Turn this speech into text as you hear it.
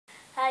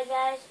Hi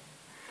guys,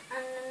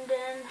 and I'm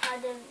doing how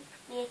to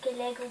make a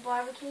Lego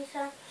barbecue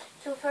sauce.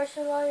 So first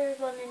of all, you're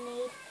going to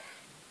need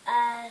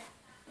a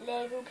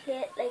Lego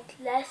plate like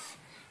this,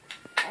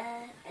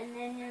 and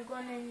then you're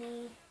going to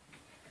need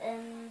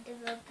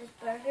develop this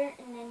burger,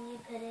 and then you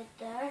put it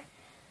there,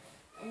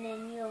 and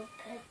then you'll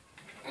put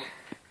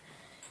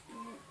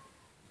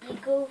you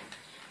go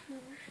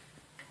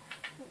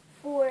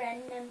 4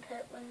 and then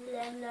put one of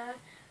them there,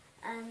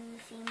 and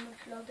the same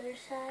with the other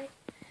side.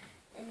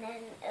 And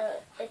then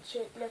it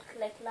should look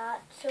like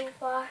that so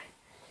far.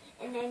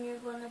 And then you're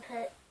going to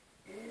put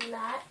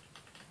that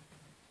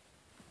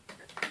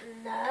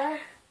there.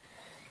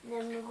 And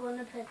then we're going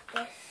to put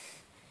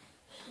this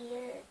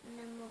here. And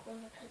then we're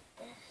going to put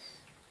this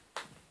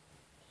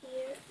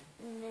here.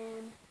 And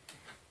then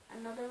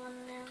another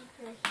one then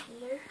for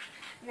here.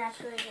 And that's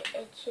what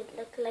it should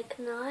look like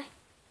now.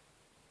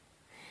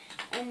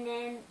 And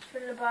then for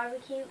the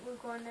barbecue, we're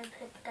going to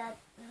put that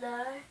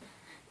there.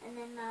 And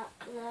then that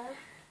there.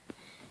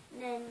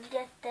 And then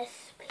get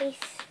this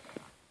piece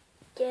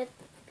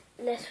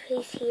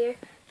here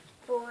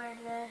for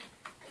the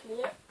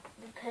plate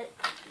to put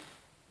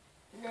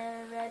the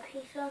red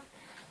piece on,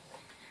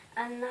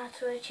 and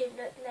that's what it should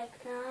look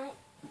like now.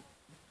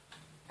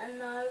 And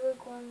now we're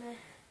going to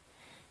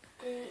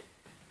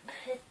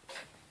put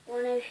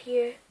one of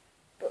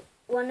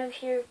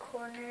your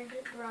cornered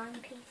brown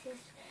pieces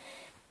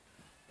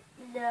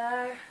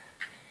there,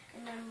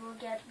 and then we'll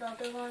get the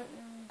other one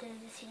and do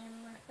the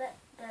same with it,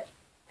 but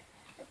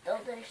the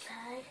other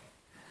side,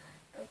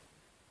 but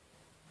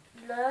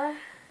there, and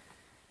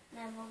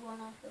then we're going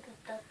to put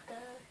that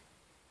there,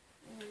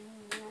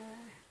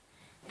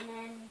 and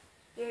then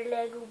your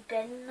Lego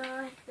bin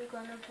now, we're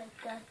going to put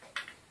that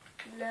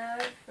there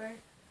for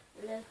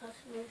the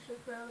customers to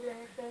throw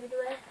their food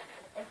with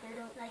if they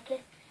don't like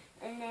it,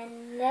 and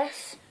then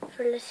this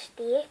for the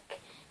steak,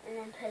 and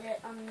then put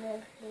it on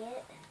the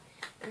plate,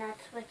 and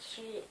that's what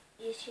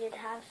you should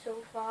have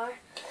so far.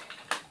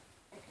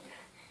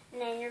 And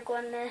then you're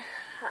going to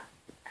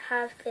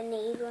have the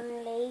need one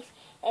of these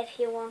if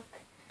you want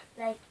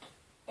like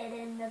it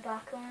in the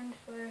background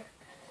for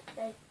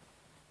like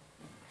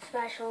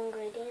special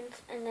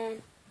ingredients, and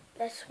then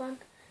this one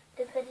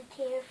to put it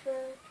here for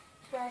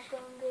special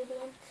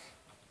ingredients.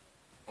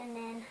 And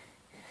then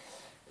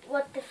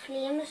what the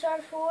flames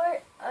are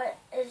for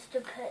is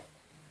to put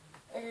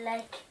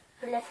like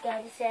for this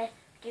guy to say,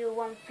 do you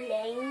want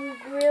flame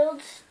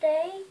grilled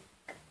steak?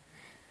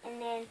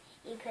 And then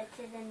he puts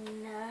it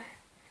in there.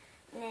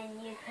 And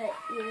then you put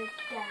your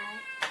guy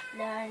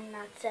there, and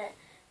that's it.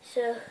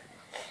 So,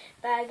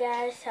 bye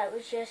guys, that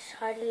was just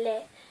how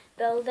to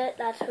build it.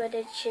 That's what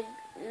it should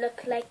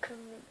look like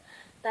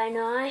by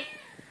now. And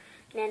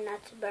then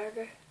that's a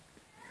burger.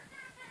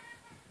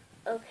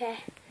 Okay,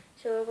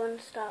 so we're going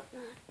to stop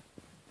now.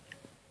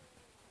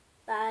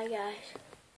 Bye guys.